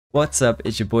What's up,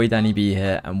 it's your boy Danny B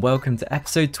here, and welcome to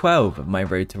episode 12 of my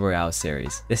Road to Royale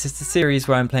series. This is the series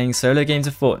where I'm playing solo games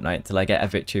of Fortnite till I get a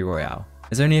victory royale.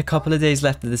 There's only a couple of days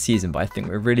left of the season, but I think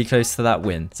we're really close to that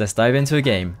win, so let's dive into a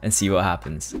game and see what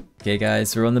happens. Okay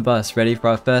guys, we're on the bus, ready for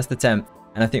our first attempt,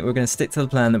 and I think we're going to stick to the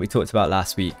plan that we talked about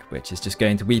last week, which is just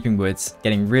going to Weeping Woods,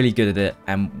 getting really good at it,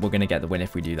 and we're going to get the win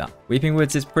if we do that. Weeping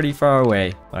Woods is pretty far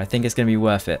away, but I think it's going to be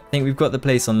worth it. I think we've got the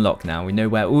place on lock now. We know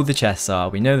where all the chests are,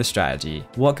 we know the strategy.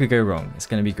 What could go wrong? It's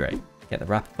going to be great. Get the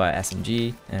rapid fire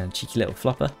SMG and a cheeky little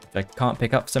flopper, which I can't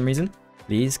pick up for some reason.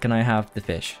 Please, can I have the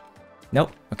fish?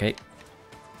 Nope. Okay.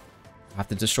 I have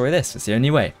to destroy this. It's the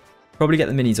only way. Probably get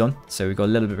the minis on, so we've got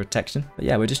a little bit of protection. But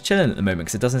yeah, we're just chilling at the moment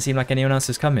because it doesn't seem like anyone else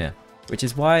has come here, which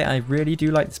is why I really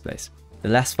do like this place. The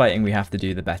less fighting we have to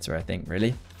do, the better, I think,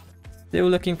 really. Still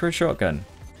looking for a shotgun.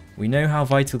 We know how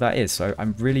vital that is, so I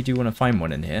really do want to find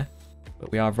one in here.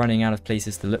 But we are running out of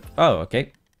places to look. Oh,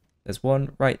 okay. There's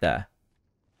one right there.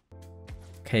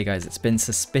 Okay, guys, it's been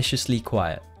suspiciously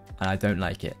quiet, and I don't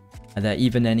like it. Are there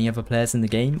even any other players in the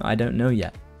game? I don't know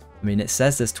yet. I mean, it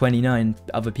says there's 29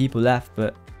 other people left,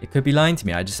 but it could be lying to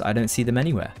me. I don't see them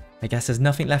anywhere. I guess there's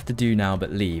nothing left to do now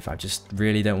but leave. I just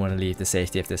really don't want to leave the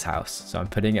safety of this house, so I'm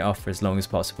putting it off for as long as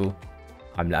possible.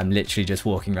 I'm literally just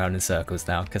walking around in circles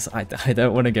now because I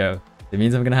don't want to go. It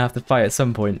means I'm going to have to fight at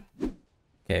some point.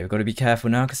 Okay, we've got to be careful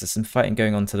now because there's some fighting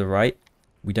going on to the right.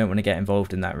 We don't want to get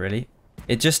involved in that, really.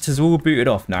 It just has all booted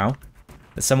off now.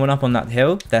 There's someone up on that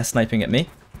hill. They're sniping at me.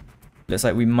 Looks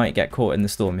like we might get caught in the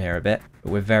storm here a bit,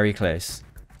 but we're very close.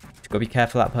 We've got to be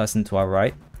careful of that person to our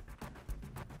right.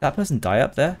 Did that person die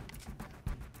up there?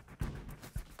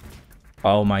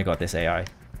 Oh my god, this AI.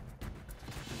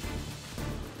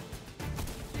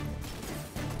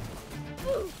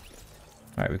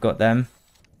 Alright, we've got them.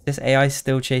 This AI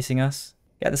still chasing us.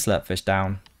 Get the slurpfish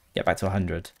down. Get back to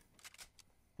 100.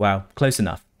 Wow, close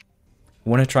enough.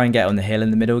 We want to try and get on the hill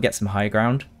in the middle, get some high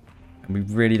ground. And we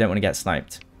really don't want to get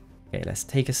sniped. Okay, let's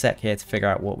take a sec here to figure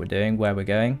out what we're doing, where we're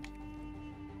going.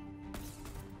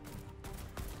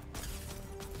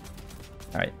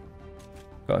 Alright.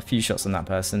 Got a few shots on that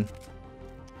person.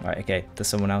 Right, okay, there's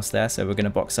someone else there, so we're going to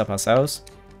box up ourselves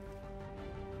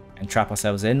and trap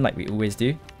ourselves in like we always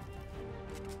do.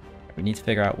 We need to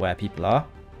figure out where people are,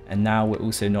 and now we're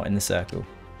also not in the circle.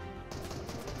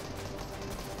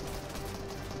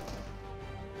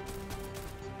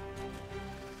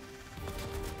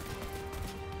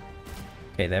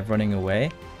 Okay, they're running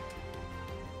away.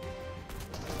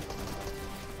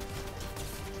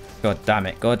 God damn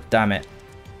it, god damn it.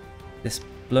 This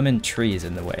bloomin' tree is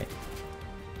in the way.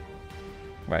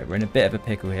 Right, we're in a bit of a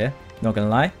pickle here. Not gonna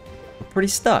lie, we're pretty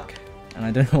stuck, and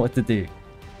I don't know what to do.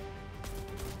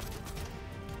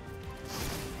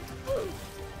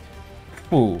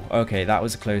 Ooh, okay, that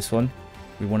was a close one.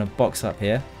 We want to box up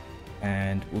here,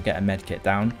 and we'll get a med kit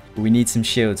down. But we need some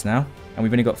shields now, and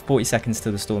we've only got 40 seconds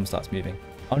till the storm starts moving.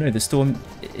 Oh no, the storm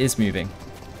is moving.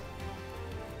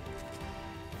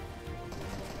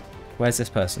 Where's this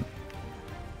person?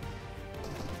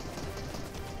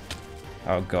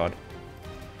 Oh god.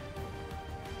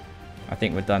 I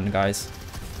think we're done, guys.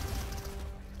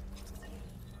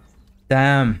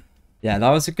 Damn. Yeah, that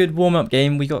was a good warm-up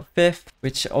game. We got 5th,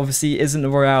 which obviously isn't a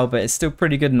Royale, but it's still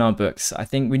pretty good in our books. I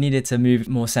think we needed to move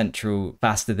more central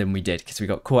faster than we did because we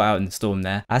got caught out in the storm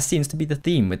there. As seems to be the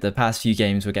theme with the past few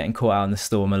games, we're getting caught out in the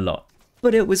storm a lot.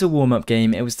 But it was a warm-up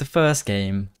game. It was the first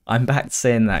game. I'm back to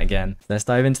saying that again. Let's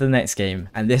dive into the next game,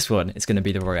 and this one is going to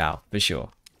be the Royale, for sure.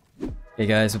 Okay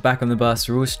guys, we're back on the bus.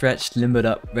 We're all stretched, limbered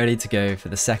up, ready to go for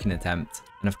the second attempt.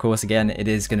 And of course, again, it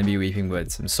is going to be Weeping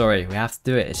Woods. I'm sorry, we have to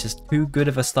do it. It's just too good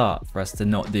of a start for us to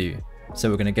not do. So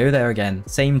we're going to go there again.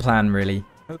 Same plan, really.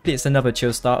 Hopefully it's another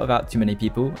chill start without too many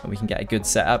people, and we can get a good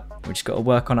setup. We just got to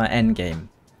work on our end game.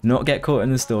 Not get caught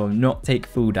in the storm, not take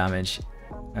full damage.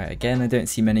 Alright, again, I don't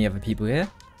see many other people here.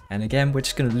 And again, we're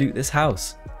just going to loot this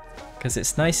house, because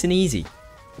it's nice and easy.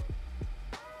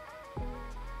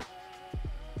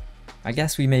 I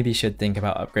guess we maybe should think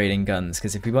about upgrading guns,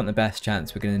 because if we want the best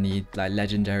chance, we're going to need like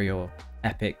legendary or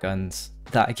epic guns.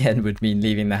 That again would mean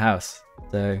leaving the house.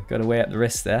 So got to weigh up the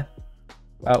risks there.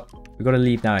 Well, we've got to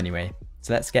leave now anyway.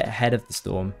 So let's get ahead of the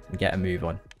storm and get a move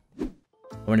on. I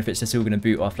wonder if it's just all going to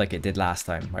boot off like it did last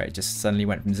time, where it just suddenly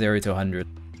went from 0 to 100.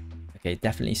 Okay,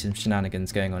 definitely some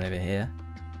shenanigans going on over here.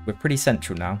 We're pretty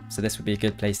central now, so this would be a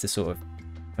good place to sort of...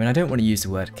 I mean, I don't want to use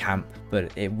the word camp,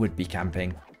 but it would be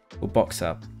camping. We'll box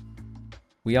up.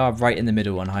 We are right in the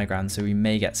middle on high ground, so we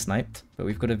may get sniped, but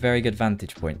we've got a very good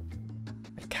vantage point.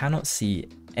 I cannot see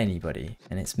anybody,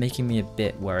 and it's making me a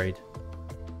bit worried.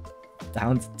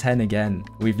 Down to 10 again.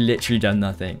 We've literally done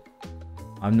nothing.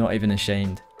 I'm not even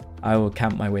ashamed. I will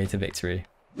camp my way to victory.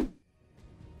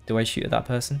 Do I shoot at that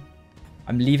person?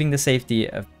 I'm leaving the safety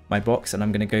of my box and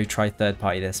I'm going to go try third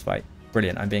party this fight.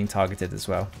 Brilliant, I'm being targeted as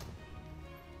well.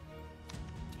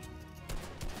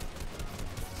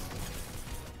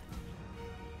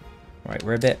 Right,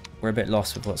 we're a bit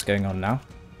lost with what's going on now.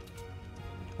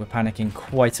 We're panicking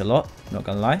quite a lot, not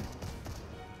gonna lie.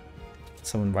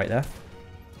 Someone right there.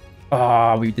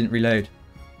 Ah, we didn't reload.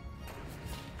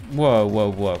 Whoa,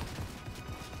 whoa, whoa.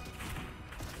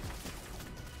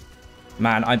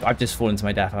 Man, I've just fallen to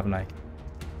my death, haven't I?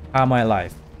 How am I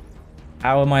alive?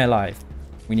 How am I alive?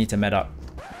 We need to med up.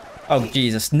 Oh,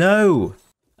 Jesus, no!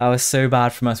 That was so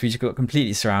bad from us. We just got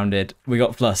completely surrounded. We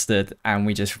got flustered and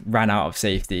we just ran out of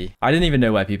safety. I didn't even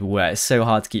know where people were. It's so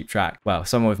hard to keep track. Well,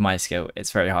 someone with my skill,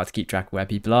 it's very hard to keep track of where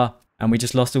people are. And we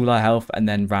just lost all our health and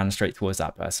then ran straight towards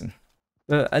that person.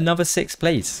 But another 6th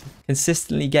place,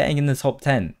 consistently getting in the top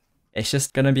 10. It's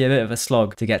just going to be a bit of a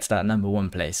slog to get to that number 1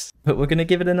 place. But we're going to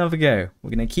give it another go. We're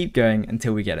going to keep going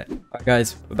until we get it. Alright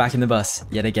guys, we're back in the bus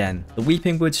yet again. The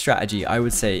Weeping Wood strategy, I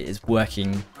would say, is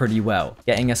working pretty well.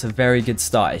 Getting us a very good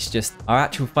start. It's just our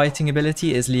actual fighting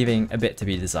ability is leaving a bit to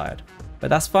be desired. But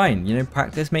that's fine. You know,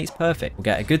 practice makes perfect. We'll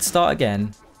get a good start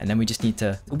again. And then we just need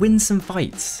to win some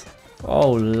fights.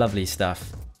 Oh, lovely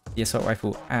stuff. The assault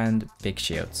rifle and big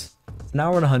shields.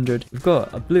 Now we're on 100. We've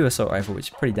got a blue assault rifle,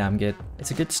 which is pretty damn good.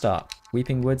 It's a good start.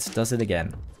 Weeping Woods does it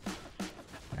again.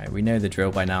 Alright, we know the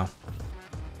drill by now.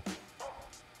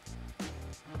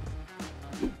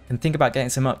 Can think about getting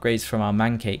some upgrades from our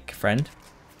mancake friend.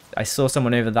 I saw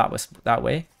someone over that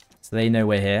way, so they know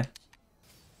we're here.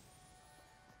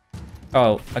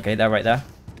 Oh, okay, they're right there.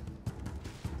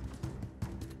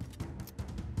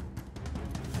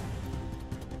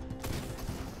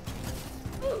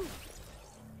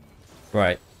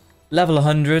 Right, level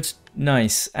 100,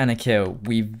 nice, and a kill.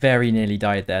 We very nearly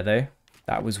died there though.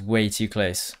 That was way too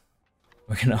close.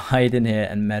 We're gonna hide in here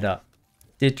and med up.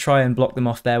 Did try and block them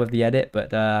off there with the edit, but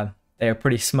they were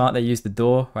pretty smart. They used the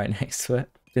door right next to it.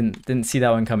 Didn't see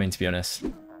that one coming, to be honest.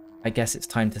 I guess it's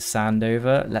time to sand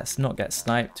over. Let's not get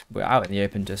sniped. We're out in the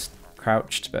open, just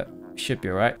crouched, but should be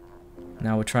alright.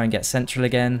 Now we'll try and get central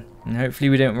again, and hopefully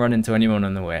we don't run into anyone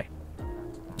on the way.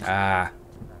 Ah.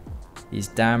 These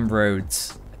damn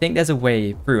roads. I think there's a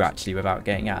way through actually without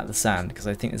getting out of the sand, because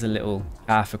I think there's a little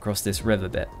path across this river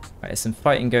bit. Right, there's some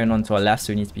fighting going on to our left,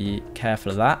 so we need to be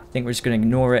careful of that. I think we're just going to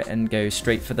ignore it and go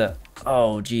straight for the...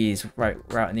 Oh, geez. Right,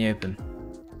 we're out in the open.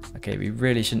 Okay, we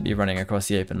really shouldn't be running across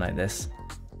the open like this.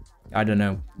 I don't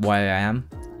know why I am,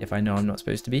 if I know I'm not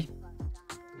supposed to be.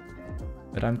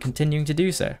 But I'm continuing to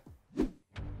do so.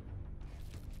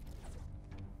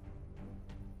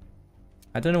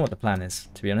 I don't know what the plan is,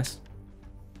 to be honest.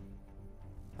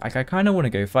 Like, I kind of want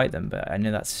to go fight them, but I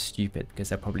know that's stupid because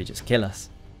they'll probably just kill us.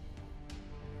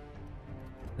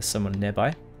 There's someone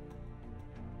nearby.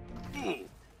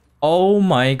 Oh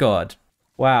my god.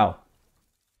 Wow.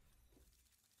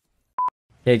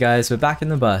 Okay guys, we're back in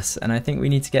the bus, and I think we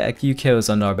need to get a few kills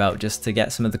under our belt just to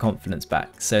get some of the confidence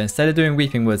back. So instead of doing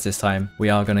Weeping Woods this time, we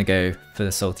are going to go for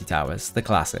the Salty Towers, the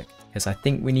classic. Because I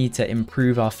think we need to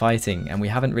improve our fighting, and we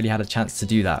haven't really had a chance to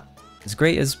do that. As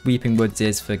great as Weeping Woods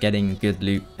is for getting good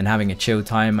loot and having a chill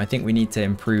time, I think we need to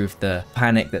improve the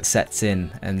panic that sets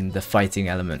in and the fighting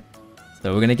element.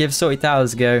 So we're going to give Salty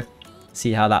Towers a go,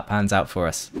 see how that pans out for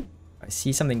us. I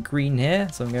see something green here,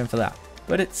 so I'm going for that.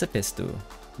 But it's a pistol.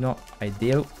 Not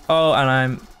ideal. Oh, and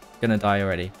I'm going to die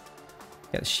already.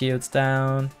 Get the shields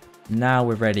down. Now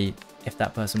we're ready. If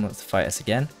that person wants to fight us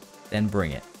again, then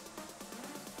bring it.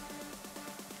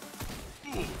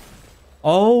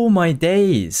 Oh my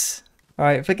days.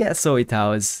 Alright, forget Salty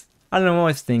Towers. I don't know what I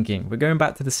was thinking. We're going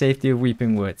back to the safety of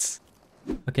Weeping Woods.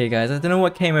 Okay guys, I don't know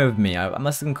what came over me. I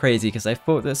must have been crazy because I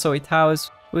thought that Salty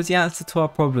Towers was the answer to our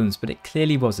problems, but it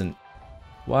clearly wasn't.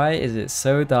 Why is it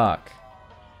so dark?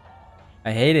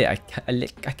 I hate it.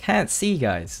 I can't see,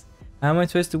 guys. How am I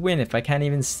supposed to win if I can't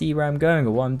even see where I'm going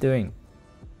or what I'm doing?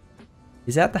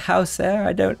 Is that the house there?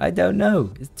 I don't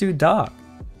know. It's too dark.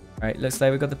 Alright, looks like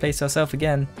we've got the place to ourselves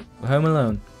again. We're home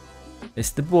alone.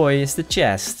 It's the boy, it's the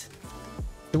chest.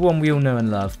 The one we all know and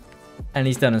love. And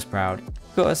he's done us proud.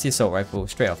 Got us the assault rifle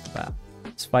straight off the bat.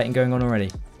 There's fighting going on already.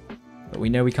 But we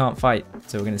know we can't fight,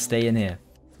 so we're going to stay in here.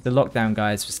 The lockdown,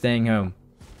 guys, we're staying home.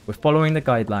 We're following the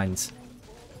guidelines.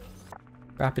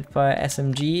 Rapid fire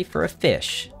SMG for a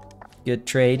fish. Good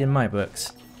trade in my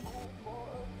books.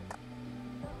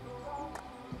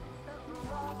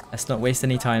 Let's not waste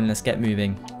any time, let's get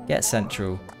moving. Get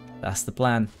central. That's the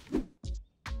plan.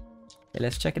 Okay,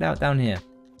 let's check it out down here.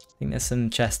 I think there's some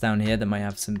chests down here that might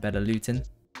have some better loot in.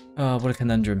 Oh, what a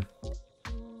conundrum.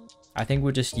 I think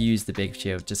we'll just use the big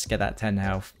shield just to get that 10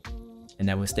 health, and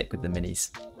then we'll stick with the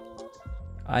minis.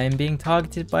 I am being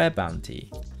targeted by a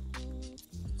bounty.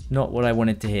 Not what I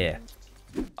wanted to hear.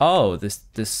 Oh, the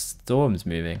storm's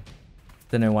moving.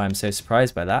 Don't know why I'm so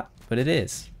surprised by that, but it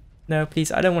is. No,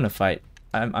 please, I don't want to fight.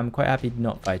 I'm quite happy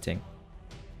not fighting.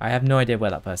 I have no idea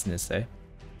where that person is though.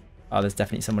 Oh, there's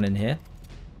definitely someone in here.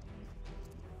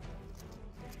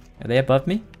 Are they above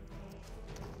me?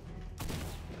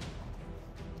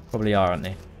 Probably are, aren't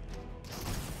they?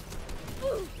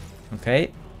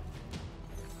 Okay.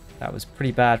 That was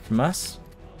pretty bad from us.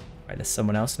 Right, there's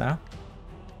someone else now.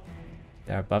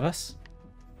 They're above us.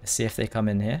 Let's see if they come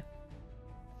in here.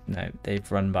 No,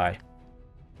 they've run by.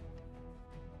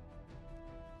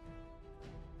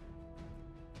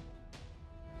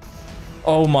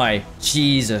 Oh my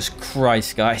Jesus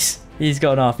Christ, guys. He's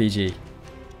got an RPG.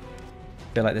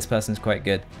 I feel like this person's quite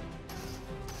good.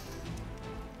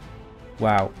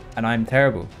 Wow, and I'm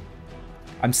terrible.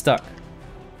 I'm stuck.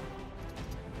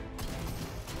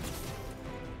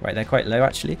 Right, they're quite low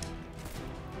actually.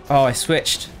 Oh, I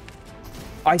switched.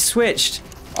 I switched.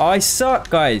 Oh, I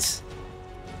suck, guys.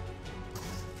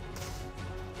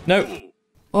 No.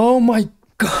 Oh my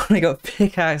God, I got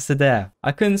pickaxed to death.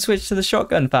 I couldn't switch to the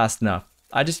shotgun fast enough.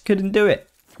 I just couldn't do it.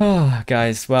 Oh,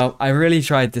 guys, well, I really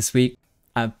tried this week.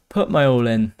 I put my all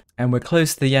in, and we're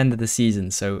close to the end of the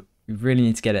season, so we really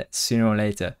need to get it sooner or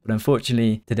later. But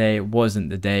unfortunately, today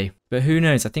wasn't the day. But who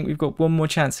knows? I think we've got one more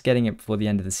chance of getting it before the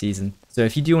end of the season. So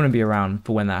if you do want to be around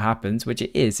for when that happens, which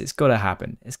it is, it's got to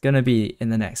happen. It's going to be in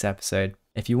the next episode.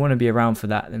 If you want to be around for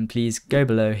that, then please go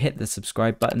below, hit the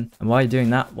subscribe button. And while you're doing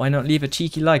that, why not leave a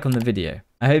cheeky like on the video?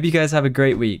 I hope you guys have a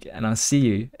great week, and I'll see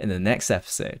you in the next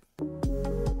episode.